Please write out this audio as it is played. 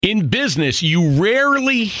In business, you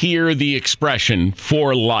rarely hear the expression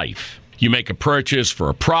for life. You make a purchase for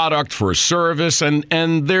a product, for a service, and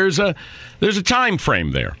there's a time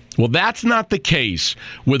frame there. Well, that's not the case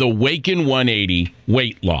with Awaken 180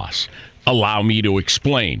 weight loss. Allow me to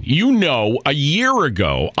explain. You know, a year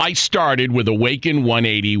ago, I started with Awaken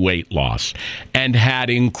 180 weight loss and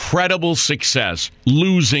had incredible success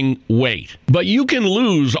losing weight. But you can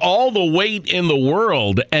lose all the weight in the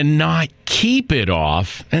world and not keep it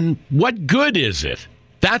off. And what good is it?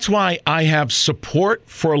 That's why I have support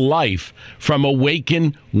for life from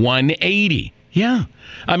Awaken 180. Yeah.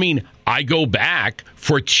 I mean, I go back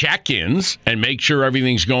for check-ins and make sure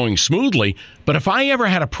everything's going smoothly. But if I ever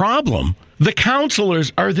had a problem, the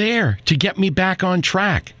counselors are there to get me back on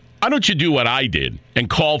track. Why don't you do what I did and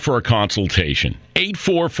call for a consultation?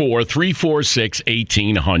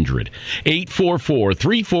 844-346-1800.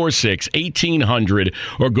 844-346-1800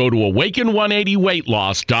 or go to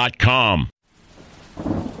awaken180weightloss.com.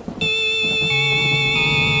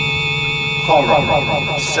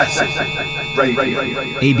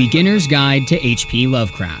 A Beginner's Guide to H.P.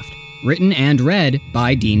 Lovecraft. Written and read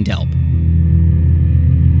by Dean Delp.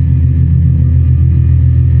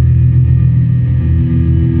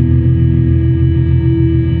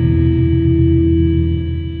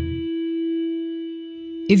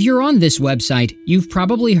 If you're on this website, you've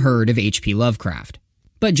probably heard of H.P. Lovecraft.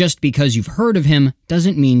 But just because you've heard of him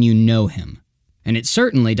doesn't mean you know him. And it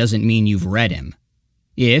certainly doesn't mean you've read him.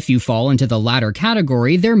 If you fall into the latter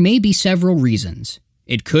category, there may be several reasons.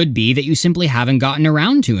 It could be that you simply haven't gotten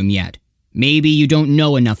around to him yet. Maybe you don't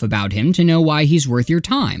know enough about him to know why he's worth your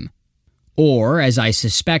time. Or, as I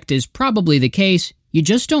suspect is probably the case, you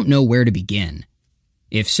just don't know where to begin.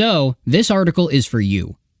 If so, this article is for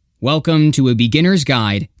you. Welcome to A Beginner's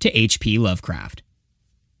Guide to H.P. Lovecraft.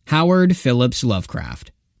 Howard Phillips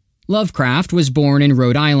Lovecraft. Lovecraft was born in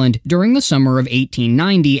Rhode Island during the summer of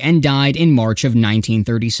 1890 and died in March of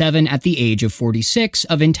 1937 at the age of 46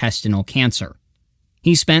 of intestinal cancer.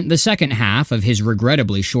 He spent the second half of his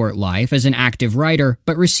regrettably short life as an active writer,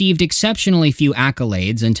 but received exceptionally few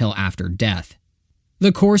accolades until after death.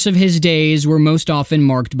 The course of his days were most often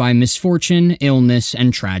marked by misfortune, illness,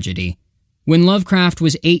 and tragedy. When Lovecraft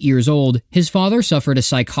was 8 years old, his father suffered a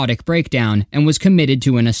psychotic breakdown and was committed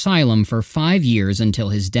to an asylum for 5 years until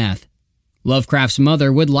his death. Lovecraft's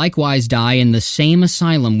mother would likewise die in the same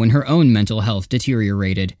asylum when her own mental health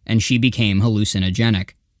deteriorated, and she became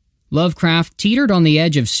hallucinogenic. Lovecraft teetered on the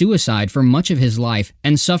edge of suicide for much of his life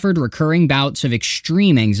and suffered recurring bouts of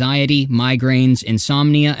extreme anxiety, migraines,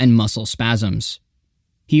 insomnia, and muscle spasms.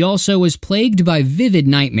 He also was plagued by vivid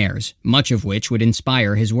nightmares, much of which would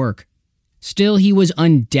inspire his work. Still, he was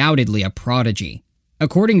undoubtedly a prodigy.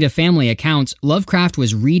 According to family accounts, Lovecraft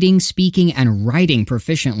was reading, speaking, and writing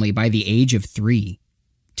proficiently by the age of 3.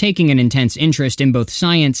 Taking an intense interest in both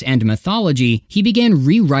science and mythology, he began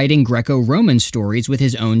rewriting Greco-Roman stories with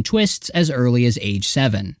his own twists as early as age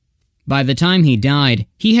 7. By the time he died,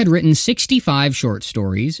 he had written 65 short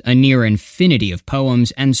stories, a near infinity of poems,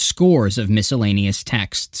 and scores of miscellaneous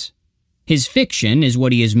texts. His fiction is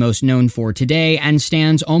what he is most known for today and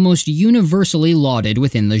stands almost universally lauded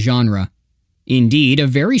within the genre. Indeed, a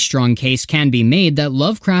very strong case can be made that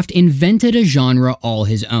Lovecraft invented a genre all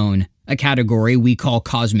his own, a category we call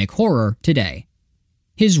cosmic horror today.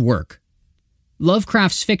 His work.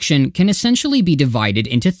 Lovecraft's fiction can essentially be divided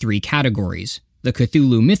into 3 categories: the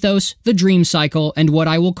Cthulhu mythos, the dream cycle, and what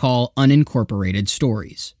I will call unincorporated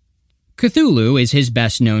stories. Cthulhu is his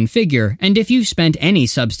best-known figure, and if you've spent any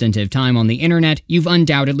substantive time on the internet, you've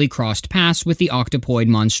undoubtedly crossed paths with the octopoid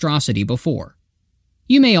monstrosity before.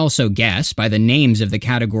 You may also guess, by the names of the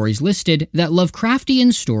categories listed, that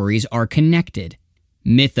Lovecraftian stories are connected.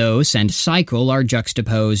 Mythos and cycle are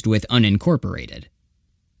juxtaposed with unincorporated.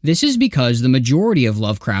 This is because the majority of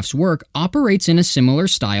Lovecraft's work operates in a similar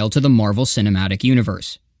style to the Marvel Cinematic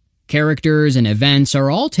Universe. Characters and events are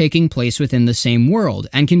all taking place within the same world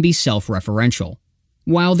and can be self-referential.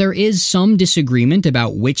 While there is some disagreement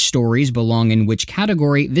about which stories belong in which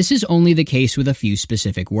category, this is only the case with a few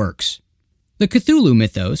specific works. The Cthulhu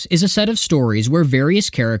mythos is a set of stories where various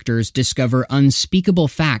characters discover unspeakable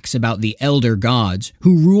facts about the elder gods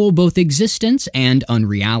who rule both existence and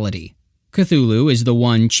unreality. Cthulhu is the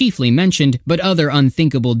one chiefly mentioned, but other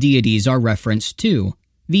unthinkable deities are referenced too.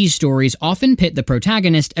 These stories often pit the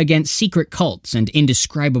protagonist against secret cults and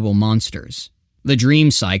indescribable monsters. The Dream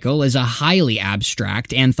Cycle is a highly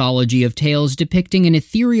abstract anthology of tales depicting an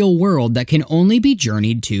ethereal world that can only be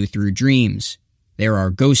journeyed to through dreams. There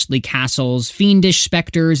are ghostly castles, fiendish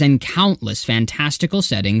specters, and countless fantastical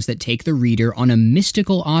settings that take the reader on a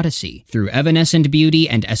mystical odyssey through evanescent beauty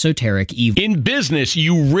and esoteric evil. In business,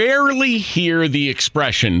 you rarely hear the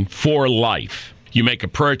expression "for life." You make a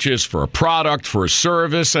purchase for a product, for a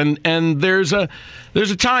service, and there's a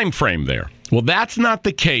time frame there. Well, that's not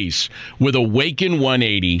the case with Awaken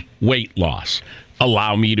 180 weight loss.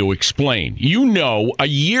 Allow me to explain. You know, a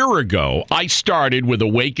year ago, I started with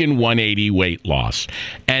Awaken 180 weight loss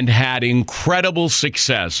and had incredible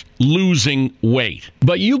success losing weight.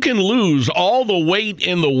 But you can lose all the weight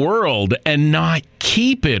in the world and not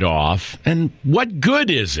keep it off. And what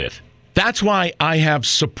good is it? That's why I have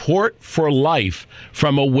support for life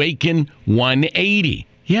from Awaken 180.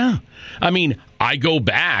 Yeah. I mean, I go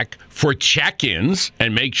back for check-ins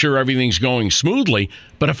and make sure everything's going smoothly.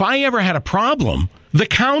 But if I ever had a problem, the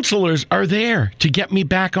counselors are there to get me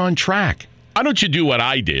back on track. Why don't you do what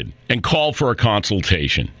I did and call for a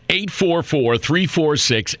consultation?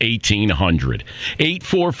 844-346-1800.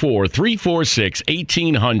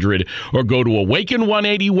 844-346-1800 or go to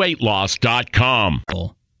awaken180weightloss.com.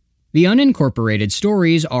 The unincorporated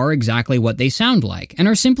stories are exactly what they sound like and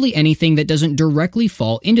are simply anything that doesn't directly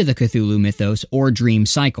fall into the Cthulhu mythos or dream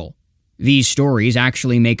cycle. These stories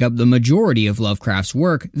actually make up the majority of Lovecraft's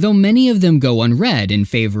work, though many of them go unread in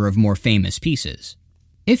favor of more famous pieces.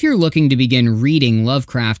 If you're looking to begin reading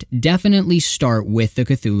Lovecraft, definitely start with the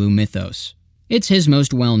Cthulhu mythos. It's his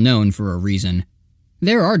most well-known for a reason.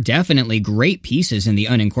 There are definitely great pieces in the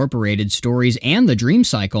unincorporated stories and the dream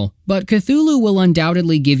cycle, but Cthulhu will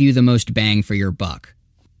undoubtedly give you the most bang for your buck.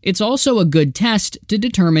 It's also a good test to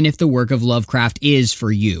determine if the work of Lovecraft is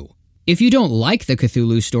for you. If you don't like the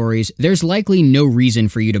Cthulhu stories, there's likely no reason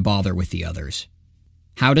for you to bother with the others.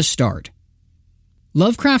 How to start.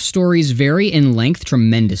 Lovecraft stories vary in length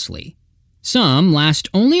tremendously. Some last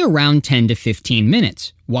only around 10 to 15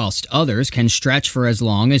 minutes, whilst others can stretch for as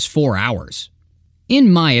long as 4 hours. In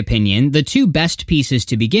my opinion, the two best pieces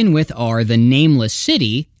to begin with are The Nameless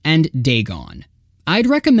City and Dagon. I'd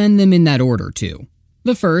recommend them in that order too.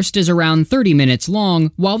 The first is around 30 minutes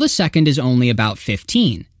long, while the second is only about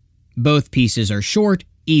 15. Both pieces are short,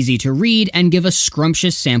 easy to read, and give a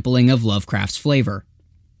scrumptious sampling of Lovecraft's flavor.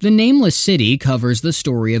 The Nameless City covers the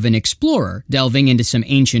story of an explorer delving into some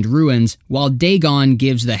ancient ruins, while Dagon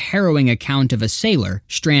gives the harrowing account of a sailor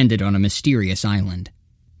stranded on a mysterious island.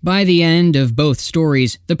 By the end of both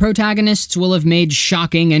stories, the protagonists will have made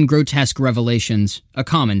shocking and grotesque revelations, a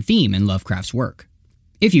common theme in Lovecraft's work.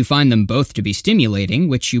 If you find them both to be stimulating,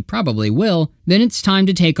 which you probably will, then it's time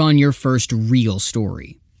to take on your first real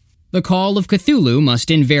story. The Call of Cthulhu must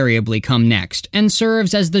invariably come next, and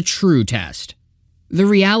serves as the true test. The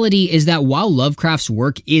reality is that while Lovecraft's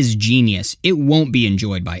work is genius, it won't be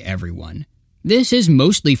enjoyed by everyone. This is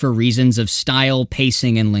mostly for reasons of style,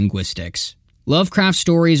 pacing, and linguistics. Lovecraft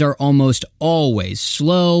stories are almost always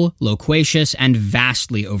slow, loquacious, and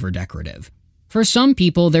vastly overdecorative. For some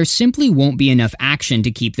people, there simply won't be enough action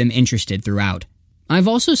to keep them interested throughout. I've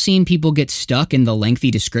also seen people get stuck in the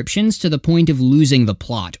lengthy descriptions to the point of losing the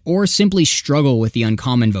plot, or simply struggle with the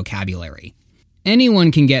uncommon vocabulary.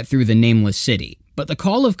 Anyone can get through The Nameless City, but The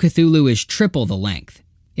Call of Cthulhu is triple the length.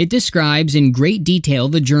 It describes in great detail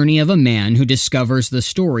the journey of a man who discovers the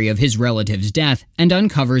story of his relative's death and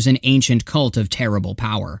uncovers an ancient cult of terrible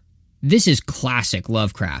power. This is classic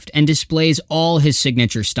Lovecraft and displays all his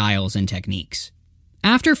signature styles and techniques.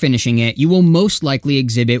 After finishing it, you will most likely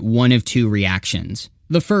exhibit one of two reactions.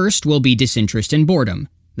 The first will be disinterest and boredom.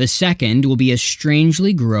 The second will be a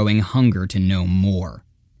strangely growing hunger to know more.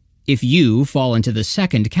 If you fall into the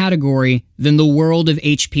second category, then the world of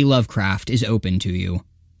H.P. Lovecraft is open to you.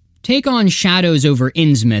 Take on Shadows over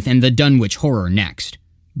Innsmouth and the Dunwich Horror next.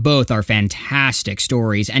 Both are fantastic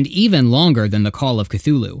stories and even longer than The Call of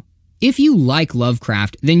Cthulhu. If you like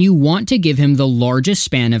Lovecraft, then you want to give him the largest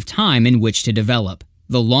span of time in which to develop.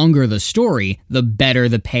 The longer the story, the better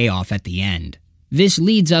the payoff at the end. This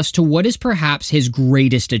leads us to what is perhaps his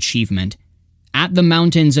greatest achievement. At the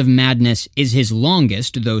Mountains of Madness is his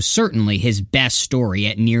longest, though certainly his best story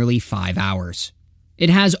at nearly 5 hours. It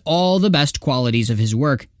has all the best qualities of his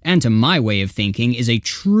work, and to my way of thinking is a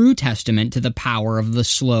true testament to the power of the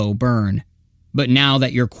slow burn. But now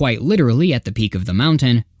that you're quite literally at the peak of the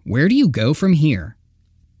mountain, where do you go from here?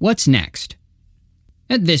 What's next?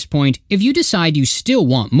 At this point, if you decide you still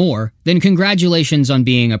want more, then congratulations on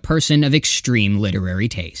being a person of extreme literary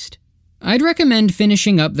taste. I'd recommend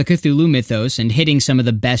finishing up the Cthulhu mythos and hitting some of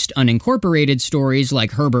the best unincorporated stories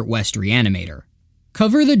like Herbert West Reanimator.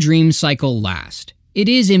 Cover the dream cycle last. It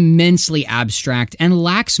is immensely abstract and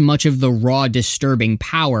lacks much of the raw, disturbing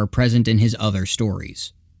power present in his other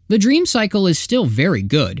stories. The dream cycle is still very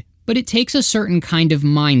good, but it takes a certain kind of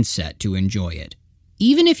mindset to enjoy it.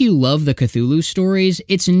 Even if you love the Cthulhu stories,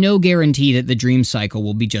 it's no guarantee that the dream cycle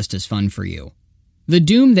will be just as fun for you. The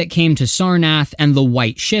Doom That Came to Sarnath and The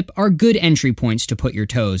White Ship are good entry points to put your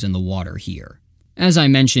toes in the water here. As I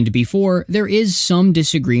mentioned before, there is some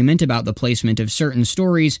disagreement about the placement of certain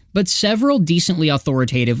stories, but several decently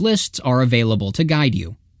authoritative lists are available to guide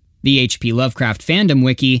you. The H.P. Lovecraft Fandom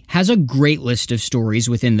Wiki has a great list of stories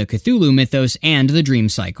within the Cthulhu mythos and the dream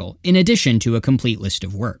cycle, in addition to a complete list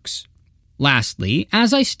of works. Lastly,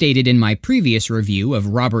 as I stated in my previous review of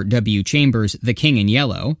Robert W. Chambers' The King in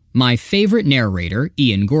Yellow, my favorite narrator,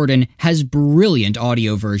 Ian Gordon, has brilliant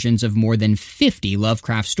audio versions of more than 50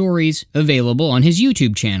 Lovecraft stories available on his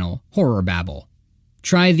YouTube channel, Horror Babble.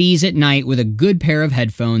 Try these at night with a good pair of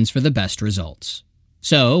headphones for the best results.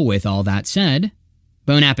 So, with all that said,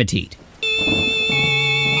 bon appetit.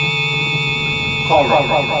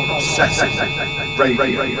 Horror Obsessive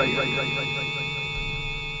Radio.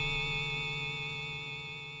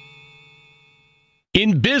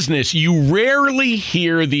 In business, you rarely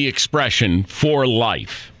hear the expression "for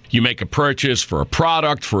life." You make a purchase for a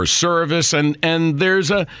product, for a service, and there's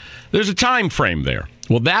a time frame there.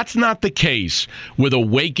 Well, that's not the case with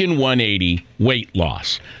Awaken 180 weight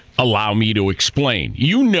loss. Allow me to explain.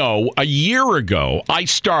 You know, a year ago, I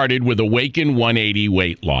started with Awaken 180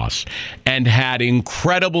 weight loss and had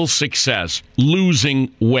incredible success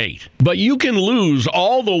losing weight. But you can lose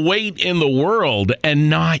all the weight in the world and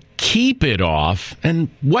not keep it off. And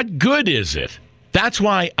what good is it? That's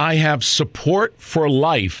why I have support for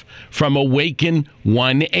life from Awaken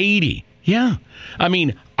 180. Yeah. I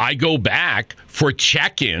mean, I go back for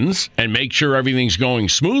check-ins and make sure everything's going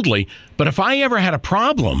smoothly. But if I ever had a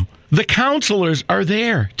problem, the counselors are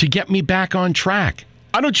there to get me back on track.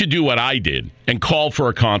 Why don't you do what I did and call for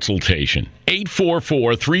a consultation?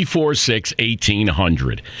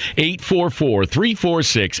 844-346-1800.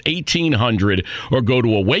 844-346-1800 or go to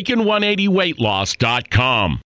awaken180weightloss.com.